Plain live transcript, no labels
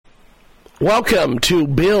Welcome to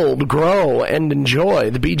Build, Grow, and Enjoy,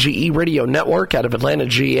 the BGE Radio Network out of Atlanta,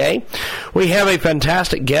 GA. We have a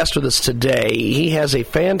fantastic guest with us today. He has a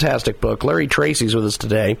fantastic book. Larry Tracy's with us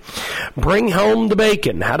today. Bring Home the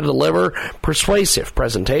Bacon, How to Deliver Persuasive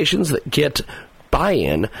Presentations That Get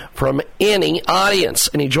Buy-in from Any Audience.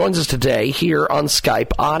 And he joins us today here on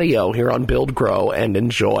Skype Audio, here on Build, Grow, and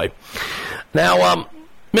Enjoy. Now,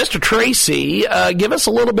 Mr. Tracy, give us a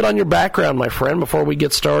little bit on your background, my friend, before we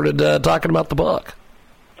get started talking about the book.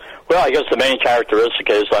 Well, I guess the main characteristic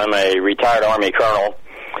is I'm a retired Army colonel,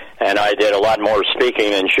 and I did a lot more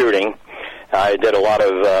speaking than shooting. I did a lot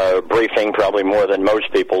of briefing, probably more than most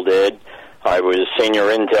people did. I was senior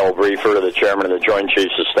intel briefer to the chairman of the Joint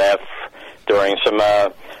Chiefs of Staff during some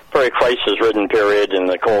very crisis-ridden period in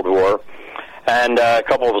the Cold War. And a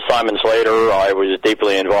couple of assignments later, I was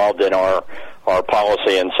deeply involved in our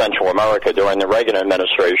policy in Central America during the Reagan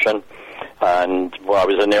administration. And I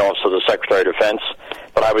was in the Office of the Secretary of Defense,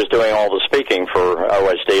 but I was doing all the speaking for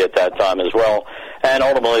OSD at that time as well. And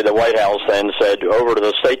ultimately, the White House then said, over to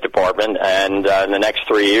the State Department, and in the next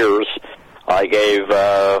 3 years, I gave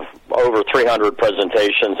over 300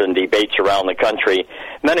 presentations and debates around the country,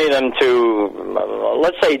 many of them to,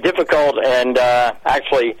 let's say, difficult and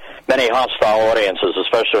actually many hostile audiences,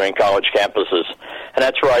 especially in college campuses. And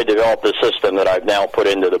that's where I developed the system that I've now put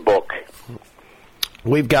into the book.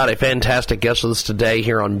 We've got a fantastic guest with us today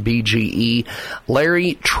here on BGE,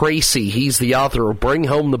 Larry Tracy. He's the author of Bring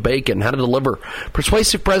Home the Bacon, How to Deliver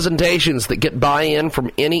Persuasive Presentations That Get Buy-in from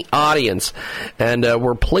Any Audience. And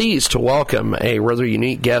we're pleased to welcome a rather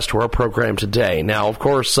unique guest to our program today. Now, of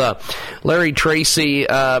course, Larry Tracy,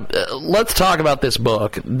 let's talk about this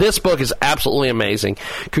book. This book is absolutely amazing.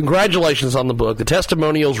 Congratulations on the book. The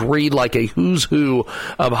testimonials read like a who's who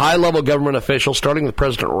of high-level government officials, starting with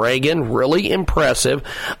President Reagan. Really impressive.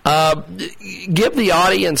 Give the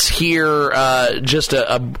audience here just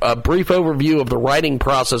a brief overview of the writing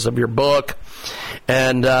process of your book,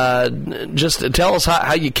 and just tell us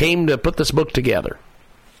how you came to put this book together.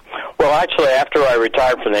 Well, actually, after I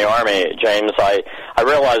retired from the Army, James, I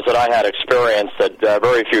realized that I had experience that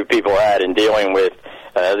very few people had in dealing with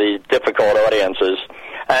these difficult audiences,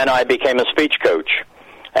 and I became a speech coach.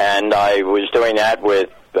 And I was doing that with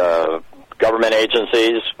government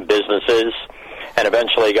agencies, businesses, and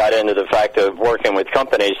eventually got into the fact of working with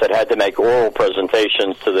companies that had to make oral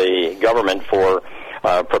presentations to the government for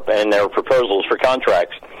in their proposals for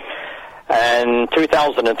contracts. And in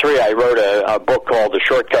 2003, I wrote a book called The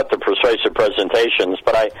Shortcut to Persuasive Presentations,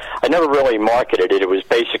 but I never really marketed it. It was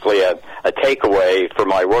basically a takeaway for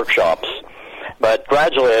my workshops. But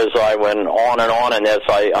gradually, as I went on in this,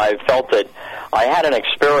 I felt that I had an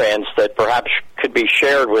experience that perhaps could be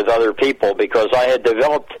shared with other people, because I had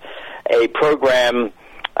developed a program,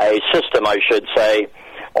 a system, I should say,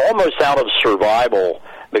 almost out of survival,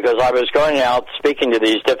 because I was going out speaking to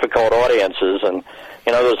these difficult audiences. And,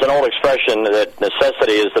 you know, there's an old expression that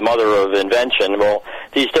necessity is the mother of invention. Well,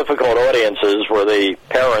 these difficult audiences were the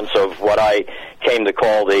parents of what I came to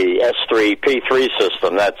call the S3P3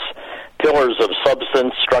 System. That's pillars of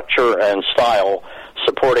substance, structure, and style,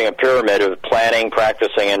 supporting a pyramid of planning,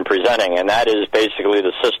 practicing, and presenting. And that is basically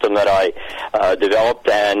the system that I developed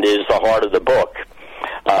and is the heart of the book.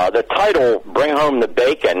 The title, Bring Home the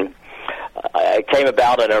Bacon, came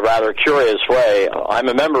about in a rather curious way. I'm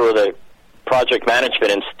a member of the Project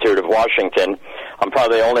Management Institute of Washington. I'm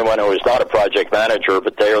probably the only one who is not a project manager,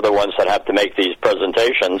 but they are the ones that have to make these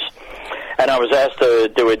presentations. And I was asked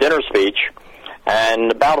to do a dinner speech.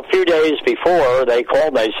 And about a few days before, they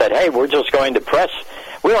called me and they said, hey, we're just going to press.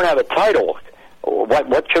 We don't have a title.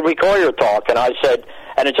 What should we call your talk? And I said,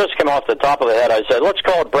 and it just came off the top of the head, I said, let's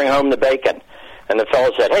call it Bring Home the Bacon. And the fellow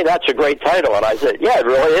said, hey, that's a great title. And I said, yeah, it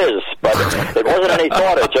really is. But it wasn't any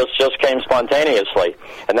thought. It just came spontaneously.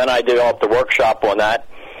 And then I developed a workshop on that.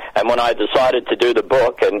 And when I decided to do the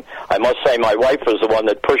book, and I must say my wife was the one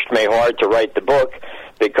that pushed me hard to write the book,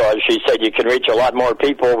 because she said you can reach a lot more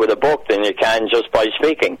people with a book than you can just by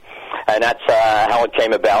speaking. And that's how it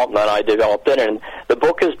came about, and then I developed it. And the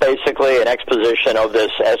book is basically an exposition of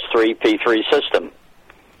this S3P3 system.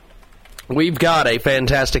 We've got a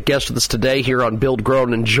fantastic guest with us today here on Build, Grow,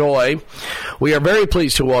 and Enjoy. We are very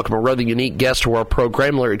pleased to welcome a rather unique guest to our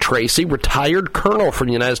program, Larry Tracy, retired colonel from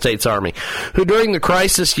the United States Army, who during the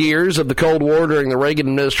crisis years of the Cold War during the Reagan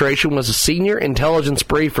administration was a senior intelligence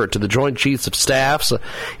briefer to the Joint Chiefs of Staff. So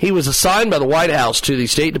he was assigned by the White House to the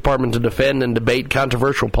State Department to defend and debate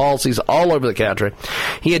controversial policies all over the country.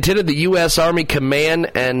 He attended the U.S. Army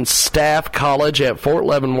Command and Staff College at Fort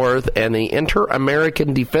Leavenworth and the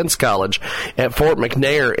Inter-American Defense College at Fort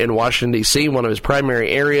McNair in Washington, D.C. One of his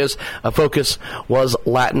primary areas of focus was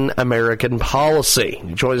Latin American policy.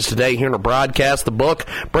 He joins us today here in a broadcast. The book,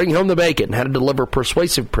 Bring Home the Bacon, How to Deliver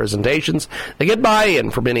Persuasive Presentations that get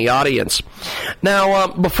buy-in from any audience. Now,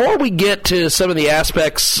 before we get to some of the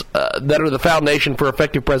aspects that are the foundation for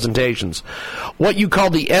effective presentations, what you call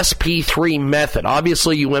the S3P3 method.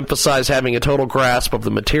 Obviously, you emphasize having a total grasp of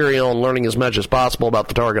the material and learning as much as possible about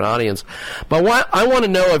the target audience. But I want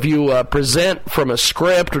to know if you present from a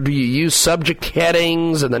script, or do you use subject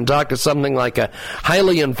headings and then talk to something like a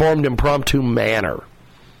highly informed impromptu manner?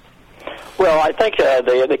 Well, I think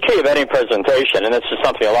the key of any presentation, and this is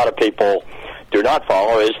something a lot of people do not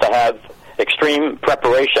follow, is to have extreme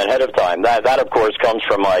preparation ahead of time. That of course, comes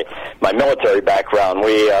from my military background.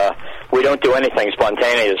 We don't do anything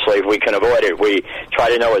spontaneously if we can avoid it. We try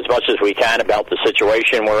to know as much as we can about the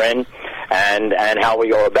situation we're in and how we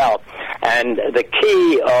go about. And the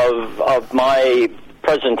key of my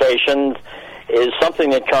presentations is something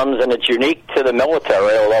that comes, and it's unique to the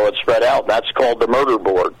military, although it's spread out. That's called the murder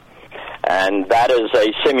board. And that is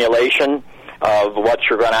a simulation of what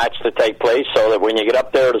you're going to actually take place, so that when you get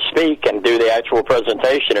up there to speak and do the actual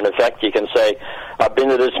presentation, in effect, you can say, I've been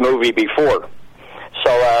to this movie before.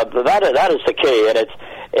 So that is the key, and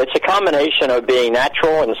it's a combination of being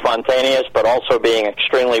natural and spontaneous, but also being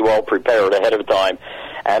extremely well prepared ahead of time.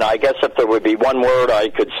 And I guess if there would be one word I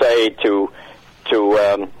could say to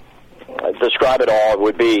describe it all, it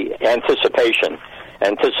would be anticipation.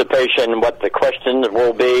 Anticipation, what the questions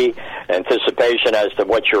will be, anticipation as to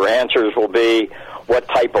what your answers will be, what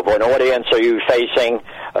type of an audience are you facing,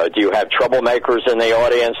 do you have troublemakers in the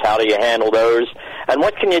audience, how do you handle those, and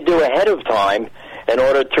what can you do ahead of time in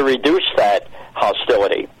order to reduce that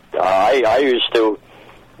hostility. I used to,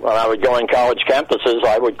 when I would go in college campuses,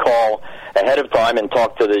 I would call ahead of time and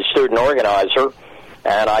talk to the student organizer,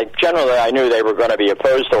 and I knew they were going to be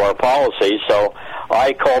opposed to our policy, so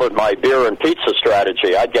I called it my beer and pizza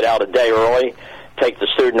strategy. I'd get out a day early, take the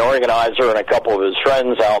student organizer and a couple of his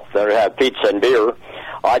friends out there to have pizza and beer.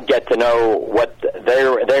 I'd get to know what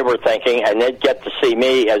they were thinking, and they'd get to see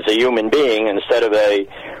me as a human being instead of a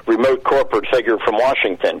remote corporate figure from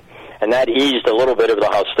Washington. And that eased a little bit of the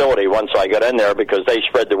hostility once I got in there, because they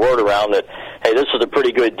spread the word around that, hey, this is a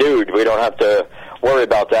pretty good dude. We don't have to worry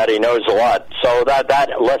about that. He knows a lot. So that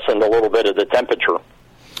lessened a little bit of the temperature.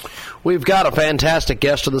 We've got a fantastic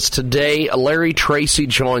guest with us today. Larry Tracy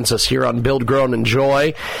joins us here on Build, Grow, and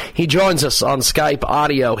Enjoy. He joins us on Skype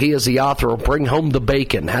audio. He is the author of Bring Home the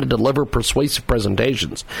Bacon, How to Deliver Persuasive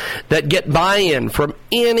Presentations that get buy-in from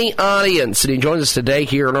any audience. And he joins us today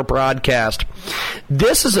here on our broadcast.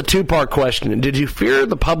 This is a two-part question. Did you fear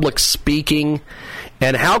the public speaking?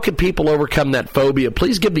 And how can people overcome that phobia?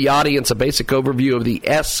 Please give the audience a basic overview of the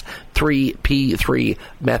S3P3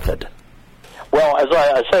 method. Well, as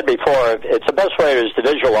I said before, it's the best way is to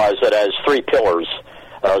visualize it as three pillars,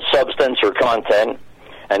 substance or content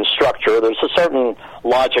and structure. There's a certain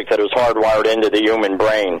logic that is hardwired into the human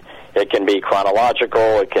brain. It can be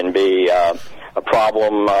chronological, it can be a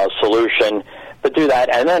problem solution, but do that.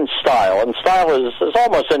 And then style. And style is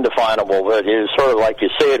almost indefinable, but it's sort of like you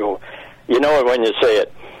see it, you know it when you see it.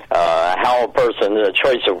 How a person, the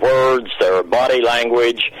choice of words, their body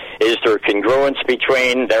language, is there congruence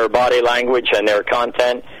between their body language and their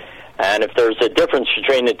content? And if there's a difference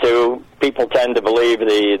between the two, people tend to believe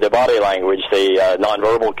the body language, the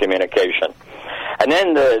nonverbal communication. And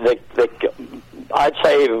then I'd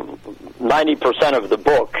say 90% of the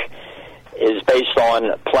book is based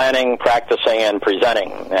on planning, practicing, and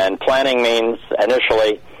presenting. And planning means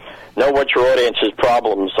initially know what your audience's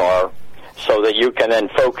problems are, so that you can then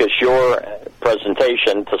focus your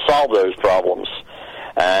presentation to solve those problems.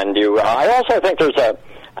 And I also think there's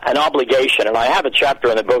an obligation, and I have a chapter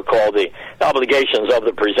in the book called The Obligations of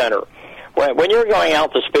the Presenter. When you're going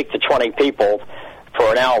out to speak to 20 people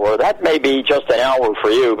for an hour, that may be just an hour for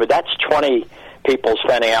you, but that's 20 people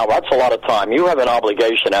spending an hour. That's a lot of time. You have an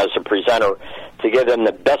obligation as a presenter to give them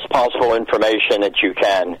the best possible information that you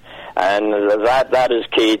can, and that is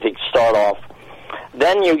key to start off.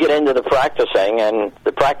 Then you get into the practicing, and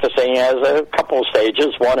the practicing has a couple of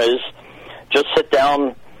stages. One is just sit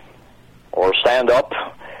down or stand up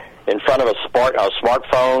in front of a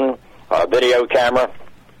smartphone, a video camera,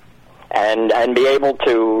 and be able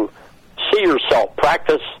to see yourself.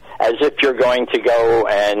 Practice as if you're going to go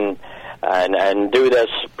and do this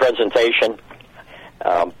presentation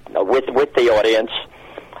with the audience.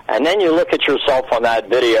 And then you look at yourself on that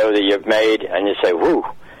video that you've made, and you say, whoo,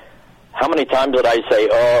 how many times did I say,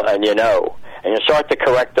 oh, and you know? And you start to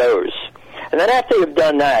correct those. And then after you've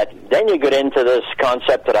done that, then you get into this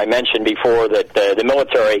concept that I mentioned before, that the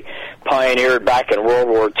military pioneered back in World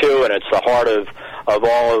War II, and it's the heart of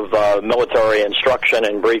all of military instruction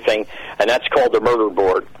and briefing, and that's called the murder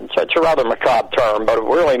board. So it's a rather macabre term, but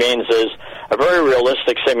what it really means is a very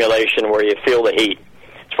realistic simulation where you feel the heat.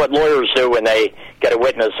 It's what lawyers do when they get a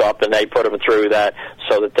witness up and they put them through that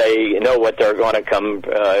so that they know what they're going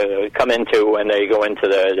to come into when they go into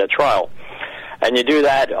the trial. And you do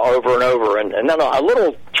that over and over. And then a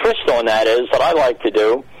little twist on that is that I like to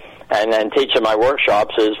do and then teach in my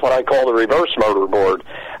workshops is what I call the reverse murder board.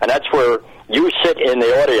 And that's where you sit in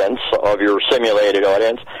the audience of your simulated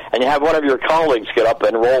audience, and you have one of your colleagues get up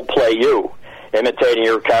and role play you, imitating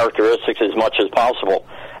your characteristics as much as possible.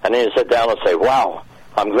 And then you sit down and say, wow,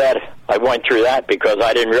 I'm glad I went through that because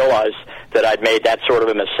I didn't realize that I'd made that sort of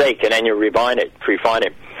a mistake. And then you refine it.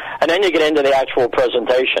 And then you get into the actual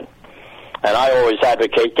presentation. And I always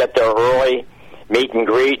advocate get there early, meet and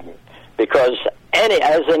greet, because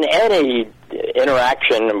as in any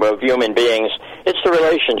interaction of human beings, it's the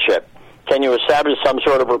relationship. Can you establish some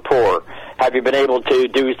sort of rapport? Have you been able to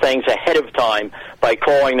do things ahead of time by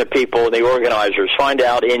calling the people, the organizers, find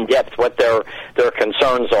out in depth what their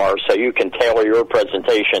concerns are so you can tailor your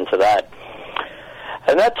presentation to that?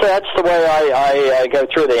 And that's the way I go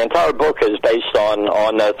through. The entire book is based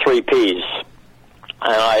on the 3 Ps.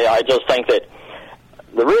 And I just think that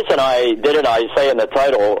the reason I did it, I say in the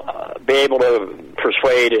title, be able to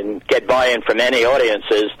persuade and get buy-in from any audience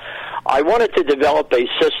is I wanted to develop a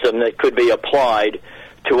system that could be applied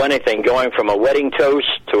to anything, going from a wedding toast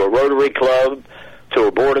to a Rotary Club to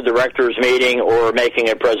a board of directors meeting or making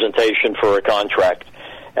a presentation for a contract.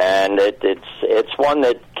 And it's one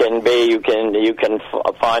that can be you can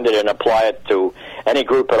find it and apply it to any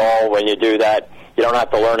group at all. When you do that, you don't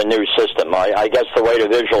have to learn a new system. I guess the way to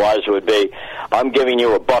visualize it would be I'm giving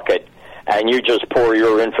you a bucket, and you just pour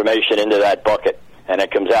your information into that bucket, and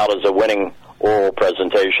it comes out as a winning oral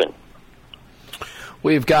presentation.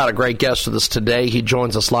 We've got a great guest with us today. He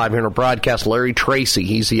joins us live here in our broadcast, Larry Tracy.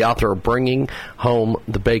 He's the author of Bringing Home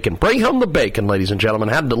the Bacon. Bring home the bacon, ladies and gentlemen.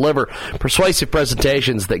 How to deliver persuasive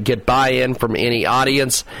presentations that get buy-in from any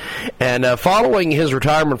audience. And following his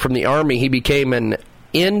retirement from the Army, he became an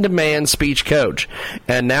in-demand speech coach.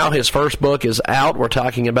 And now his first book is out. We're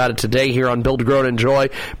talking about it today here on Build, Grow, and Enjoy.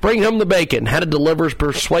 Bring Home the Bacon, How to Deliver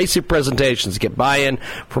Persuasive Presentations, get buy-in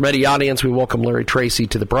from any audience. We welcome Larry Tracy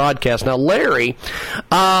to the broadcast. Now, Larry,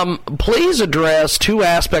 please address 2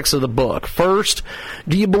 aspects of the book. First,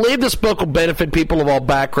 do you believe this book will benefit people of all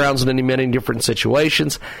backgrounds in many different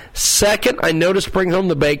situations? Second, I noticed Bring Home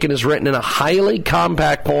the Bacon is written in a highly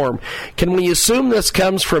compact form. Can we assume this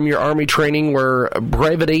comes from your Army training where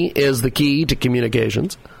brevity is the key to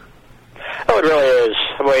communications? Oh, it really is.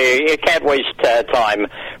 You can't waste time.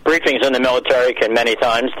 Briefings in the military can many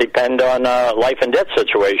times depend on life and death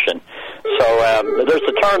situation. So there's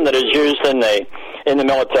a term that is used in the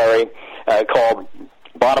military called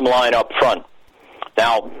bottom line up front.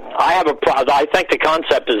 Now, I think the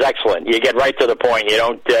concept is excellent. You get right to the point. You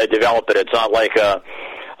don't develop it. It's not like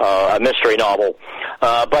a mystery novel.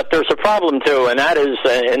 But there's a problem, too, and that is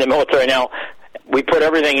in the military now, we put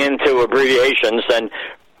everything into abbreviations, and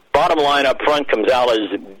bottom line up front comes out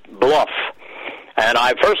as bluff. And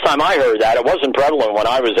first time I heard that, it wasn't prevalent when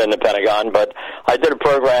I was in the Pentagon, but I did a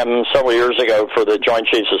program several years ago for the Joint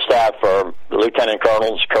Chiefs of Staff for lieutenant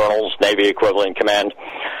colonels, Navy equivalent command.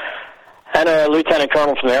 And a lieutenant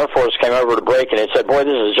colonel from the Air Force came over to break, and he said, boy,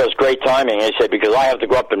 this is just great timing. He said, because I have to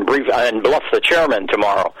go up and brief and bluff the chairman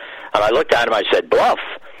tomorrow. And I looked at him, I said, bluff?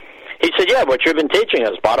 He said, yeah, what you've been teaching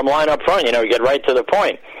us, bottom line up front, you get right to the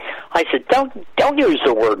point. I said, don't use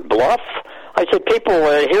the word bluff. I said, people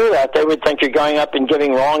hear that, they would think you're going up and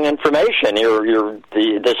giving wrong information. You're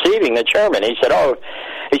deceiving the chairman. He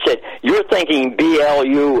said, you're thinking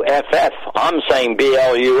B-L-U-F-F. I'm saying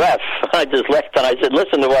B-L-U-F. I just left and I said,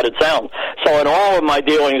 listen to what it sounds. So in all of my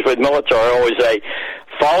dealings with military, I always say,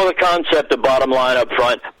 follow the concept of bottom line up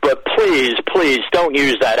front, but please don't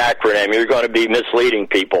use that acronym. You're going to be misleading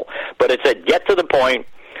people. But it said, get to the point.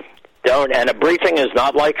 And a briefing is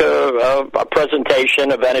not like a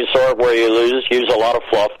presentation of any sort where you use a lot of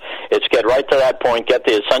fluff. It's get right to that point, get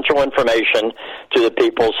the essential information to the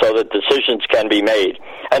people so that decisions can be made.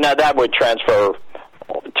 And now that would transfer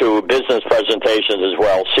to business presentations as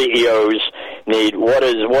well. CEOs need what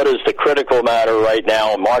is the critical matter right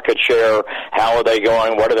now, market share, how are they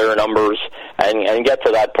going, what are their numbers, and get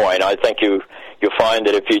to that point. I think you find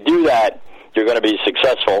that if you do that, you're going to be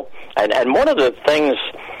successful. And one of the things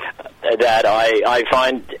that I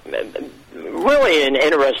find really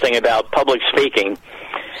interesting about public speaking,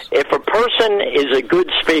 if a person is a good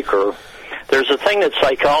speaker, there's a thing that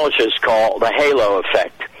psychologists call the halo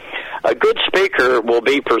effect. a good speaker will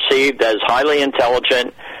be perceived as highly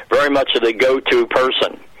intelligent, very much the go-to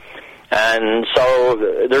person. And so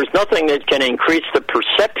there's nothing that can increase the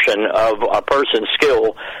perception of a person's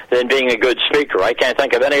skill than being a good speaker. I can't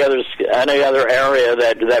think of any other area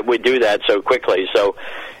that would do that so quickly. So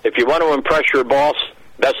if you want to impress your boss,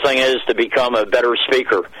 best thing is to become a better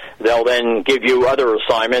speaker. They'll then give you other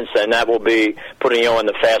assignments, and that will be putting you on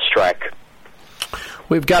the fast track.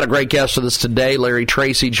 We've got a great guest with us today. Larry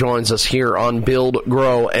Tracy joins us here on Build,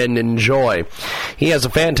 Grow, and Enjoy. He has a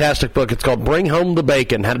fantastic book. It's called Bring Home the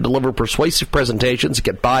Bacon, How to Deliver Persuasive Presentations to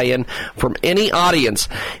Get Buy-in from Any Audience.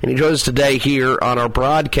 And he joins us today here on our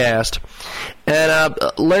broadcast. And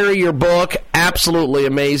Larry, your book, absolutely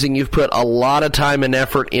amazing. You've put a lot of time and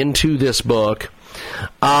effort into this book.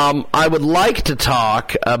 I would like to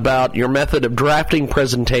talk about your method of drafting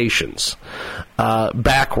presentations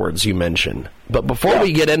backwards, you mentioned. But before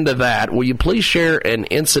we get into that, will you please share an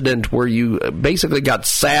incident where you basically got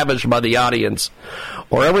savaged by the audience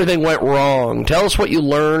or everything went wrong? Tell us what you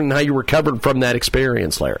learned and how you recovered from that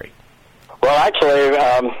experience, Larry. Well, actually,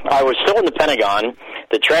 I was still in the Pentagon.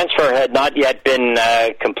 The transfer had not yet been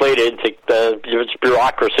completed. It's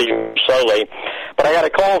bureaucracy slowly. But I got a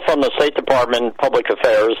call from the State Department Public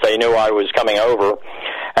Affairs. They knew I was coming over.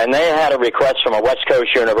 And they had a request from a West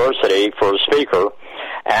Coast university for a speaker.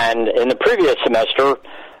 And in the previous semester,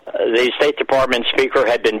 the State Department speaker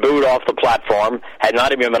had been booed off the platform, had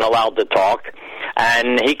not even been allowed to talk.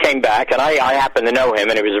 And he came back, and I happen to know him,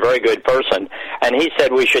 and he was a very good person. And he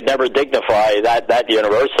said we should never dignify that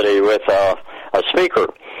university with a speaker.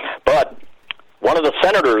 But one of the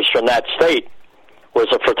senators from that state was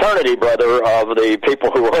a fraternity brother of the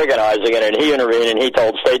people who were organizing it, and he intervened, and he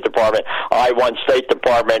told State Department, I want State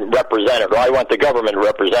Department represented, or I want the government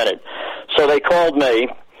represented. So they called me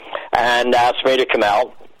and asked me to come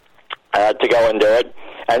out to go and do it.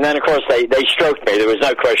 And then, of course, they stroked me. There was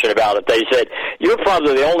no question about it. They said, you're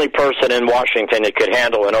probably the only person in Washington that could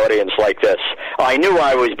handle an audience like this. I knew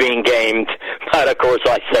I was being gamed, but, of course,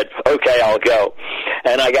 I said, okay, I'll go.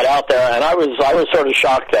 And I got out there, and I was sort of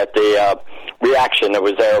shocked at the reaction that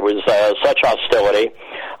was there. It was such hostility.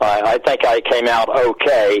 I think I came out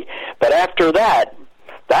okay. But after that,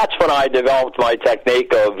 that's when I developed my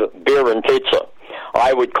technique of beer and pizza.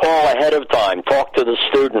 I would call ahead of time, talk to the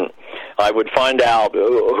student. I would find out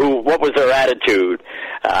what was their attitude,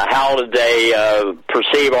 how did they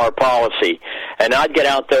perceive our policy, and I'd get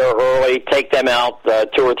out there early, take them out,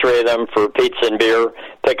 2 or 3 of them for pizza and beer,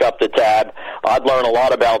 pick up the tab. I'd learn a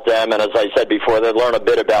lot about them, and as I said before, they'd learn a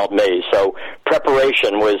bit about me. So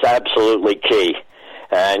preparation was absolutely key.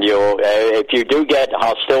 And if you do get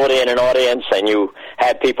hostility in an audience and you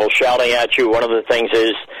have people shouting at you, one of the things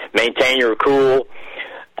is maintain your cool,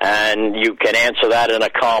 and you can answer that in a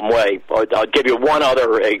calm way. I'll give you one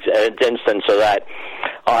other instance of that.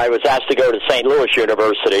 I was asked to go to St. Louis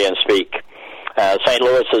University and speak. St.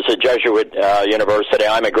 Louis is a Jesuit university.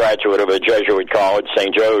 I'm a graduate of a Jesuit college,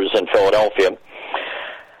 St. Joe's in Philadelphia.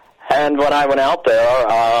 And when I went out there,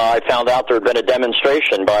 I found out there had been a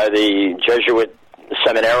demonstration by the Jesuit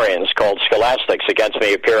seminarians called scholastics against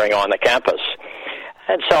me appearing on the campus.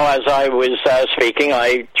 And so as I was speaking,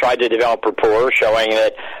 I tried to develop rapport, showing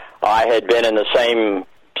that I had been in the same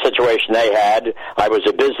situation they had. I was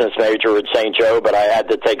a business major at St. Joe, but I had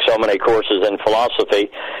to take so many courses in philosophy.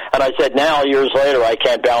 And I said, now, years later, I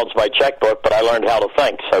can't balance my checkbook, but I learned how to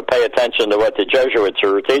think. So pay attention to what the Jesuits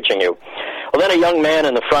are teaching you. Well, then a young man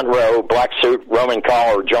in the front row, black suit, Roman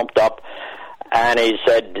collar, jumped up, and he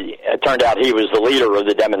said, it turned out he was the leader of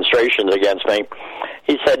the demonstrations against me.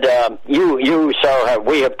 He said, you, sir,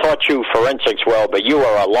 we have taught you forensics well, but you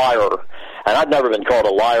are a liar. And I'd never been called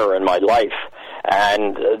a liar in my life.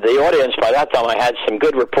 And the audience, by that time, I had some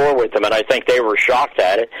good rapport with them, and I think they were shocked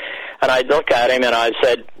at it. And I looked at him, and I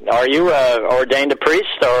said, are you ordained a priest,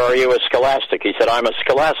 or are you a scholastic? He said, I'm a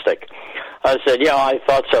scholastic. I said, yeah, I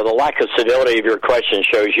thought so. The lack of civility of your question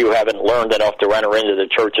shows you haven't learned enough to enter into the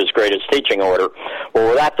church's greatest teaching order. Well,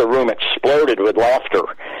 with that, the room exploded with laughter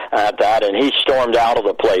at that, and he stormed out of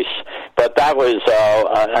the place. But that was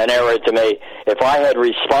an area to me. If I had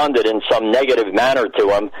responded in some negative manner to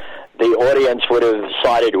him, the audience would have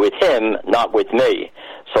sided with him, not with me.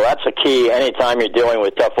 So that's a key anytime you're dealing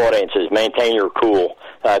with tough audiences. Maintain your cool.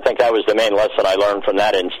 I think that was the main lesson I learned from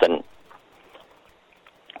that instant.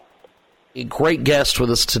 A great guest with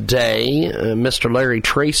us today. Mr. Larry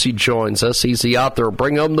Tracy joins us. He's the author of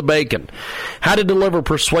Bring Home the Bacon, How to Deliver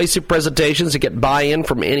Persuasive Presentations to Get Buy-in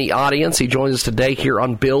from Any Audience. He joins us today here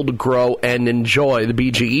on Build, Grow, and Enjoy, the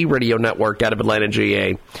BGE radio network out of Atlanta,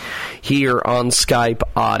 GA, here on Skype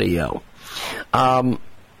audio.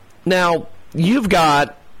 Now, you've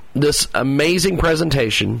got this amazing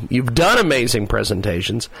presentation. You've done amazing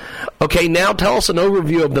presentations. Okay, now tell us an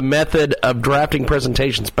overview of the method of drafting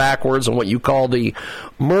presentations backwards and what you call the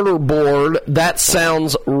murder board. That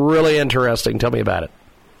sounds really interesting. Tell me about it.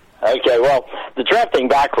 Okay, well, the drafting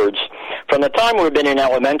backwards, from the time we've been in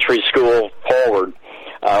elementary school forward,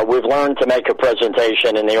 we've learned to make a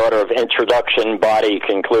presentation in the order of introduction, body,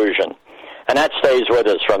 conclusion. And that stays with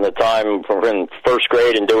us from the time we're in first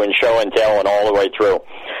grade and doing show and tell and all the way through.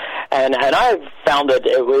 And I've found that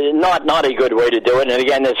it was not a good way to do it. And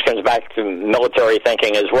again, this comes back to military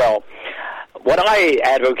thinking as well. What I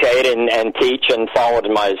advocate and teach and followed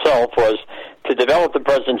myself was to develop the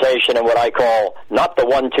presentation in what I call not the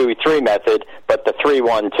 1-2-3 method, but the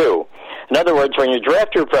 3-1-2. In other words, when you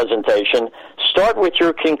draft your presentation, start with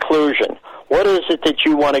your conclusion. What is it that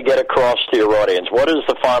you want to get across to your audience? What is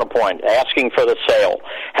the final point? Asking for the sale.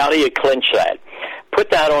 How do you clinch that?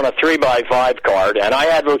 Put that on a 3x5 card, and I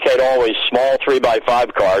advocate always small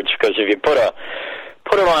 3x5 cards, because if you put it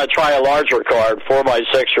on a larger card,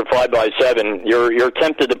 4x6 or 5x7, you're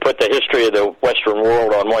tempted to put the history of the Western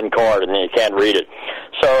world on one card, and you can't read it.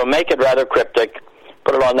 So make it rather cryptic.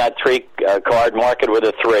 Put it on that 3 card, mark it with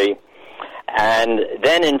a 3, and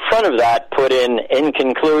then in front of that, put in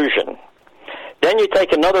conclusion. Then you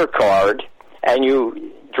take another card and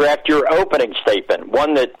you draft your opening statement,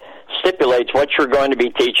 one that stipulates what you're going to be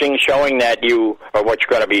teaching, showing that or what you're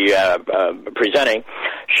going to be presenting,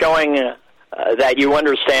 showing that you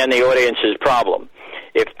understand the audience's problem.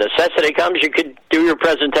 If necessity comes, you could do your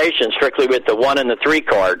presentation strictly with the 1 and the 3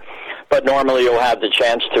 card, but normally you'll have the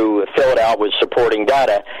chance to fill it out with supporting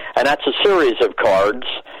data, and that's a series of cards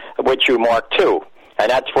which you mark too, and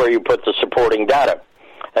that's where you put the supporting data.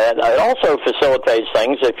 And it also facilitates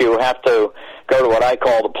things if you have to go to what I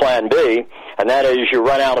call the plan B, and that is you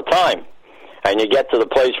run out of time, and you get to the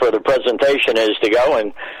place where the presentation is to go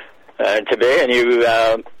and to be, and you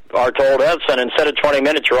are told, and instead of 20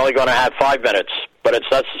 minutes, you're only going to have 5 minutes, but it's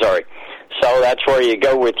necessary. So that's where you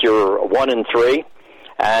go with your 1 and 3,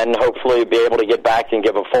 and hopefully be able to get back and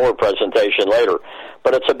give a fuller presentation later.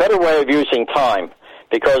 But it's a better way of using time,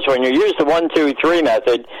 because when you use the 1-2-3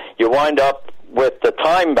 method, you wind up with the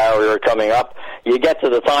time barrier coming up. You get to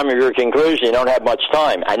the time of your conclusion, you don't have much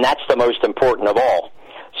time, and that's the most important of all.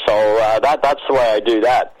 So that's the way I do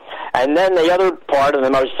that. And then the other part, and the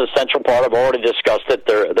most essential part, I've already discussed it,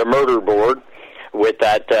 the murder board, with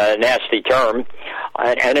that nasty term.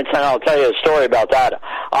 And I'll tell you a story about that.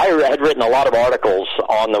 I had written a lot of articles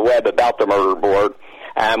on the web about the murder board,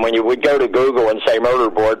 and when you would go to Google and say murder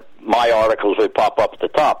board, my articles would pop up at the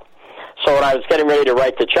top. So when I was getting ready to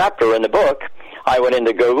write the chapter in the book, I went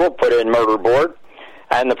into Google, put in murder board,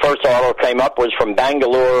 and the first article came up was from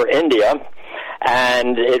Bangalore, India,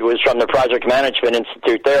 and it was from the Project Management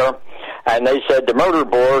Institute there, and they said the murder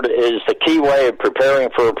board is the key way of preparing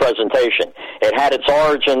for a presentation. It had its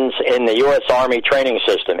origins in the U.S. Army training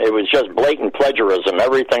system. It was just blatant plagiarism.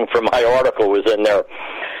 Everything from my article was in there.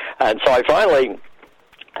 And so I finally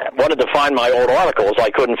wanted to find my old articles. I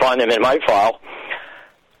couldn't find them in my file.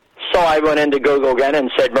 So I went into Google again and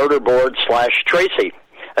said murderboard/Tracy.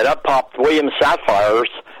 And up popped William Safires,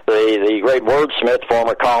 the great wordsmith,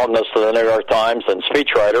 former columnist of the New York Times and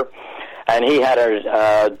speechwriter. And he had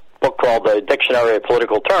a book called The Dictionary of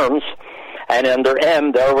Political Terms. And under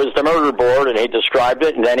M, there was the murder board, and he described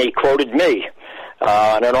it, and then he quoted me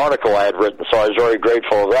in an article I had written. So I was very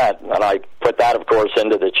grateful of that. And I put that, of course,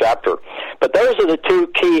 into the chapter. But those are the 2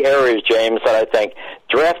 key areas, James, that I think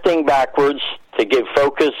drafting backwards to give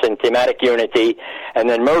focus and thematic unity, and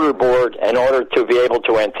then murder board in order to be able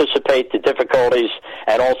to anticipate the difficulties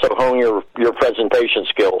and also hone your presentation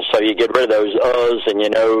skills. So you get rid of those uhs and your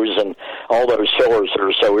no's and all those fillers that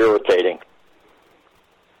are so irritating.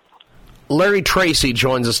 Larry Tracy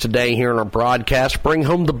joins us today here on our broadcast. Bring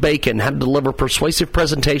home the bacon, how to deliver persuasive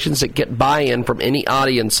presentations that get buy-in from any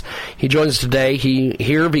audience. He joins us today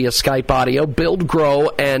here via Skype audio. Build, grow,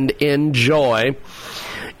 and enjoy.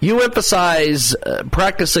 You emphasize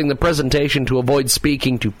practicing the presentation to avoid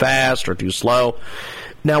speaking too fast or too slow.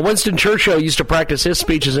 Now, Winston Churchill used to practice his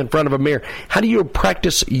speeches in front of a mirror. How do you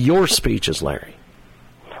practice your speeches, Larry?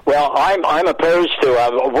 Well, I'm opposed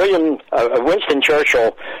to Winston Churchill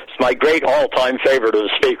is my great all-time favorite of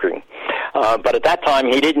speaking. But at that time,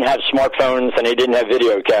 he didn't have smartphones and he didn't have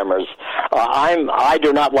video cameras. I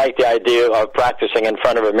do not like the idea of practicing in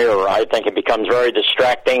front of a mirror. I think it becomes very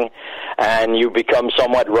distracting, and you become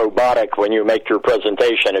somewhat robotic when you make your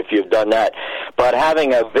presentation if you've done that. But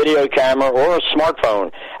having a video camera or a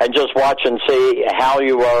smartphone and just watch and see how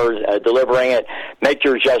you are delivering it, make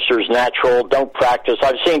your gestures natural, don't practice.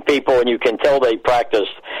 I've seen people, and you can tell they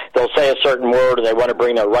practiced, they'll say a certain word and they want to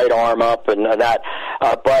bring their right arm up and that.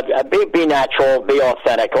 But be natural, be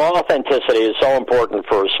authentic. Authenticity is so important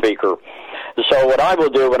for a speaker. So what I will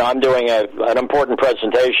do when I'm doing an important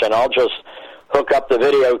presentation, I'll just hook up the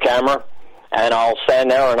video camera and I'll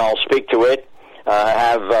stand there and I'll speak to it.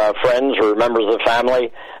 Have friends or members of the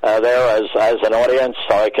family there as an audience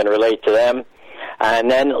so I can relate to them.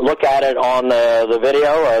 And then look at it on the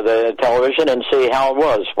video or the television and see how it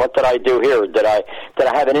was. What did I do here? Did I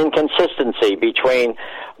have an inconsistency between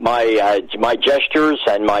my gestures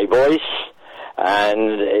and my voice?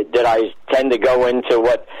 And did I tend to go into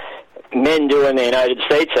what men do in the United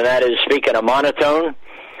States, and that is speak in a monotone?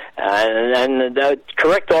 And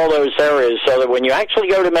correct all those areas so that when you actually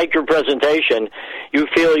go to make your presentation, you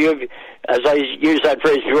feel you've, as I used that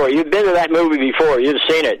phrase before, you've been to that movie before, you've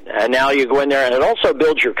seen it, and now you go in there, and it also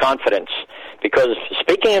builds your confidence, because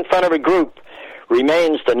speaking in front of a group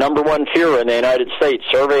remains the number one fear in the United States.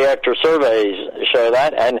 Survey after survey show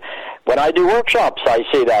that, and when I do workshops, I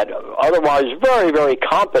see that. Otherwise, very, very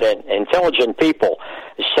competent, intelligent people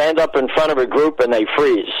stand up in front of a group and they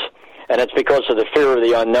freeze. And it's because of the fear of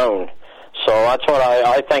the unknown. So that's what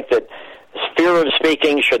I think, that fear of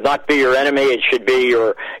speaking should not be your enemy. It should be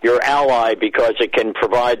your ally, because it can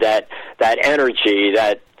provide that energy,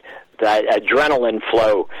 that adrenaline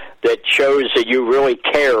flow that shows that you really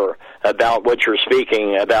care about what you're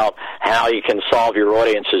speaking, about how you can solve your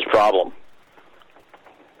audience's problem.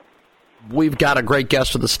 We've got a great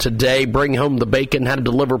guest with us today. Bring home the bacon, how to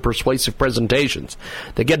deliver persuasive presentations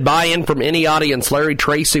that get buy-in from any audience. Larry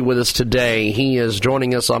Tracy with us today. He is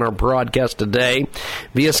joining us on our broadcast today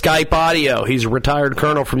via Skype audio. He's a retired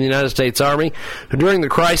colonel from the United States Army who, during the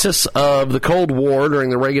crisis of the Cold War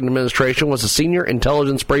during the Reagan administration, was a senior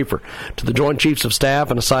intelligence briefer to the Joint Chiefs of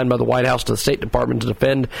Staff and assigned by the White House to the State Department to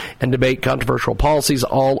defend and debate controversial policies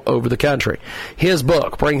all over the country. His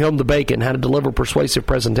book, Bring Home the Bacon, how to deliver persuasive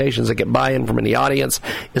presentations that get buy-in from any audience,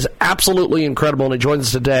 is absolutely incredible, and he joins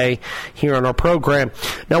us today here on our program.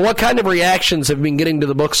 Now, what kind of reactions have you been getting to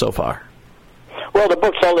the book so far? Well, the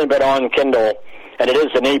book's only been on Kindle, and it is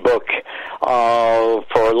an e-book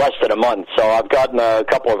for less than a month, so I've gotten a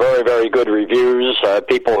couple of very, very good reviews.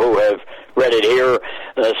 People who have read it here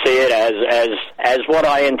see it as what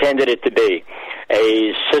I intended it to be.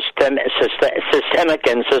 A systemic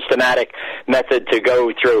and systematic method to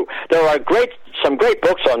go through. There are some great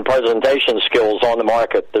books on presentation skills on the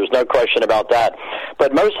market. There's no question about that.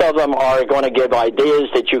 But most of them are going to give ideas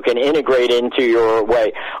that you can integrate into your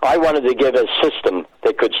way. I wanted to give a system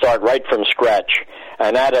that could start right from scratch,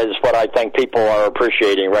 and that is what I think people are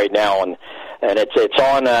appreciating right now. And it's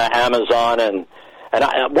on Amazon. And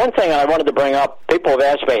one thing I wanted to bring up, people have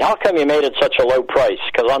asked me, how come you made it such a low price?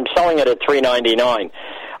 Because I'm selling it at $3.99.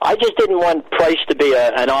 I just didn't want price to be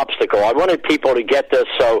an obstacle. I wanted people to get this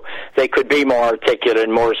so they could be more articulate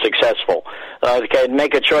and more successful. They could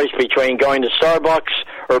make a choice between going to Starbucks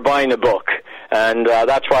or buying the book. And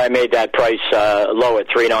that's why I made that price low at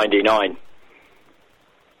 $3.99.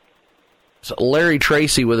 So Larry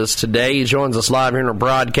Tracy with us today. He joins us live here in our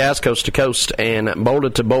broadcast, coast to coast and boulder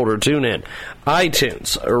to boulder. Tune in.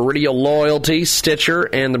 iTunes, Radio Loyalty, Stitcher,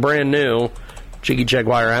 and the brand new Jiggy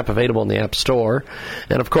Jaguar app available in the App Store.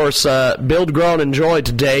 And, of course, Build, Grow, and Enjoy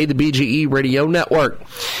today, the BGE Radio Network.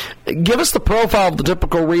 Give us the profile of the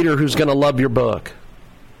typical reader who's going to love your book.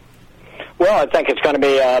 Well, I think it's going to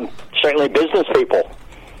be certainly business people,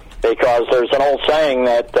 because there's an old saying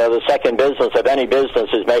that the second business of any business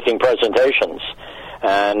is making presentations.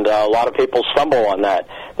 And a lot of people stumble on that.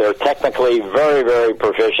 They're technically very, very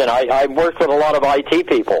proficient. I work with a lot of IT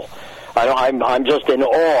people. I'm just in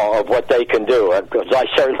awe of what they can do, because I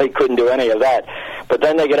certainly couldn't do any of that. But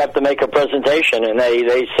then they get up to make a presentation, and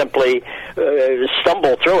they simply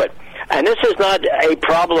stumble through it. And this is not a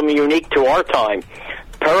problem unique to our time.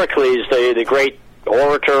 Pericles, the great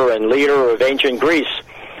orator and leader of ancient Greece,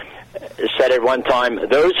 said at one time,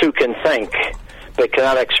 those who can think but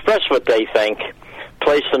cannot express what they think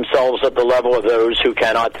place themselves at the level of those who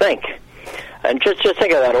cannot think. And just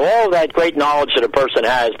think of that, all of that great knowledge that a person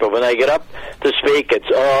has, but when they get up to speak, it's,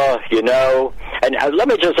 you know. And let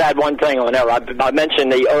me just add one thing on there. I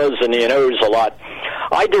mentioned the uhs and the knows a lot.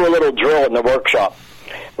 I do a little drill in the workshop.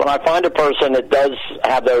 When I find a person that does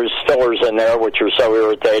have those fillers in there, which are so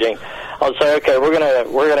irritating, I'll say, okay, we're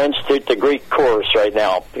gonna institute the Greek course right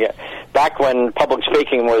now. Yeah. Back when public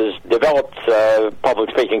speaking was developed, public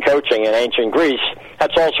speaking coaching in ancient Greece,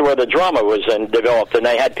 that's also where the drama was developed, and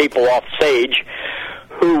they had people off stage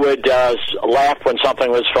who would laugh when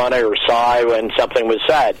something was funny or sigh when something was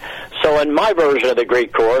sad. So in my version of the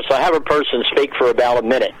Greek course, I have a person speak for about a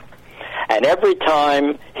minute. And every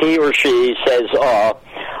time he or she says,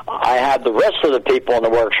 I have the rest of the people in the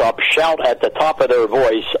workshop shout at the top of their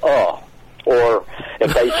voice, or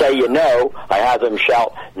if they say I have them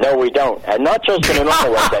shout, no, we don't. And not just in a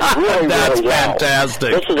normal way, but really, That's really loud.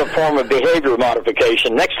 fantastic. This is a form of behavior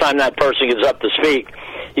modification. Next time that person gets up to speak,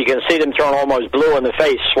 you can see them turn almost blue in the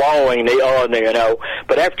face, swallowing the and the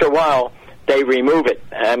but after a while, they remove it.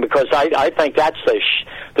 And because I think that's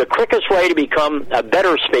the quickest way to become a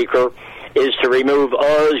better speaker is to remove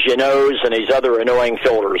and these other annoying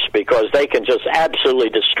filters, because they can just absolutely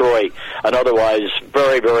destroy an otherwise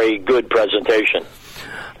very, very good presentation.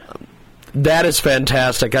 That is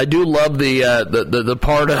fantastic. I do love the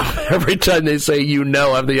part of every time they say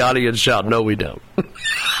have the audience shout, no, we don't.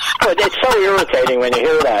 But it's so irritating when you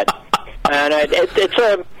hear that. And it's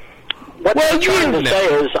a... What I'm trying to say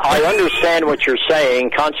is, I understand what you're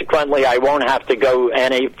saying. Consequently, I won't have to go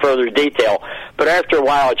any further detail. But after a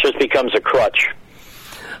while, it just becomes a crutch.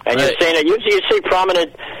 And you're seeing it. You see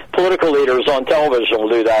prominent political leaders on television will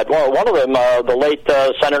do that. Well, one of them, the late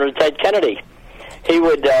Senator Ted Kennedy, he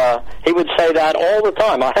would say that all the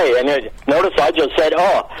time. Hey, and notice I just said,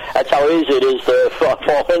 that's how easy it is to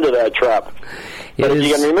fall into that trap. But if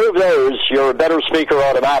you can remove those, you're a better speaker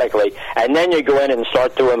automatically. And then you go in and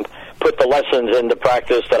start to put the lessons into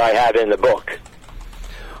practice that I have in the book.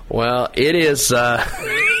 Well, it is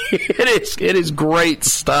it is great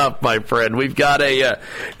stuff, my friend. We've got a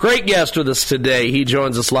great guest with us today. He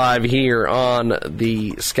joins us live here on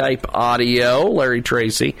the Skype audio, Larry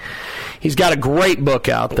Tracy. He's got a great book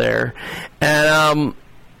out there. And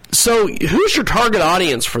so who's your target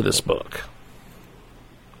audience for this book?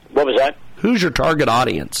 What was that? Who's your target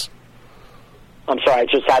audience? I'm sorry, I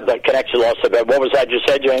just had the connection lost a bit. What was that you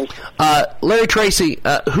said, James? Larry Tracy,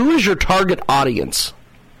 who is your target audience?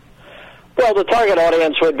 Well, the target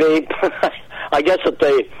audience would be, I guess at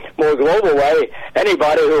the more global way,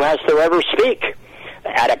 anybody who has to ever speak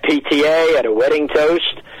at a PTA, at a wedding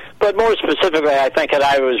toast. But more specifically, I think that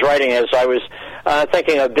I was writing this, I was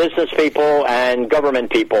thinking of business people and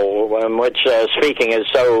government people, in which speaking is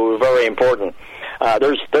so very important.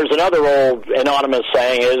 There's another old anonymous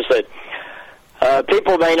saying is that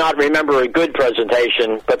people may not remember a good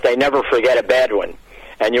presentation, but they never forget a bad one.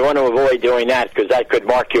 And you want to avoid doing that, because that could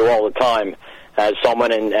mark you all the time as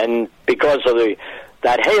someone. And because of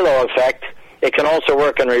that halo effect, it can also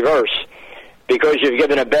work in reverse. Because you've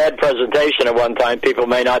given a bad presentation at one time, people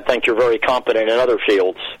may not think you're very competent in other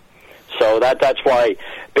fields. So that's why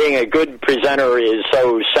being a good presenter is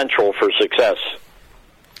so central for success.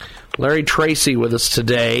 Larry Tracy with us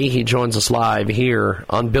today. He joins us live here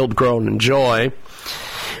on Build, Grow, and Enjoy.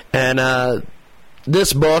 And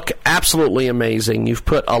this book, absolutely amazing. You've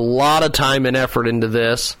put a lot of time and effort into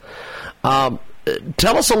this. Tell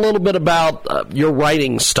us a little bit about your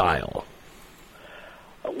writing style.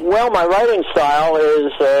 Well, my writing style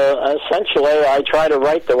is essentially I try to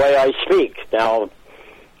write the way I speak. Now,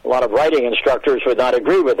 a lot of writing instructors would not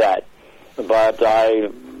agree with that, but I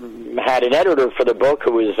had an editor for the book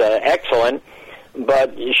who was excellent,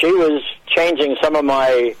 but she was changing some of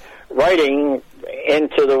my writing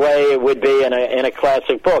into the way it would be in a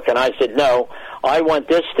classic book. And I said, no, I want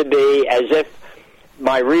this to be as if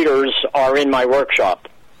my readers are in my workshop,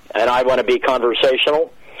 and I want to be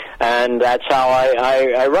conversational, and that's how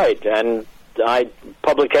I write. And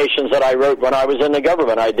publications that I wrote when I was in the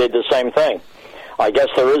government, I did the same thing. I guess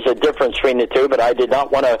there is a difference between the two, but I did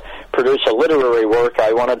not want to produce a literary work.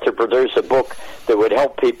 I wanted to produce a book that would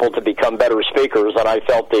help people to become better speakers, and I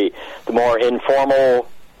felt the more informal,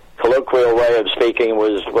 colloquial way of speaking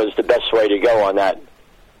was the best way to go on that.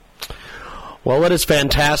 Well, it is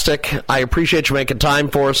fantastic. I appreciate you making time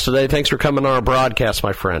for us today. Thanks for coming on our broadcast,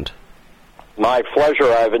 my friend. My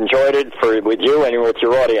pleasure. I've enjoyed it with you and with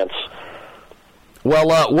your audience.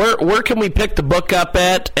 Well, where can we pick the book up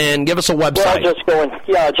at, and give us a website?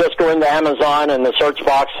 Well, just go into Amazon in the search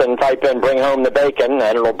box and type in "Bring Home the Bacon,"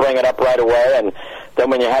 and it'll bring it up right away. And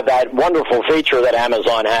then when you have that wonderful feature that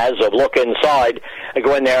Amazon has of look inside,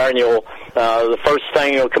 go in there and you'll the first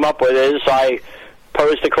thing you'll come up with is I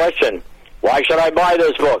posed the question, why should I buy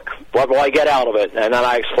this book? What will I get out of it? And then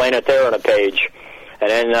I explain it there on a page.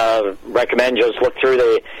 And then recommend just look through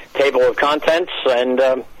the table of contents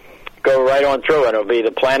and go right on through, and it'll be the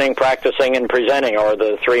planning, practicing, and presenting are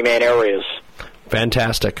the three main areas.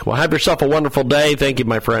 Fantastic. Well, have yourself a wonderful day. Thank you,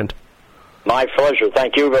 my friend. My pleasure.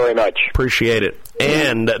 Thank you very much. Appreciate it.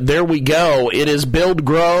 And there we go. It is Build,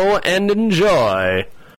 Grow, and Enjoy.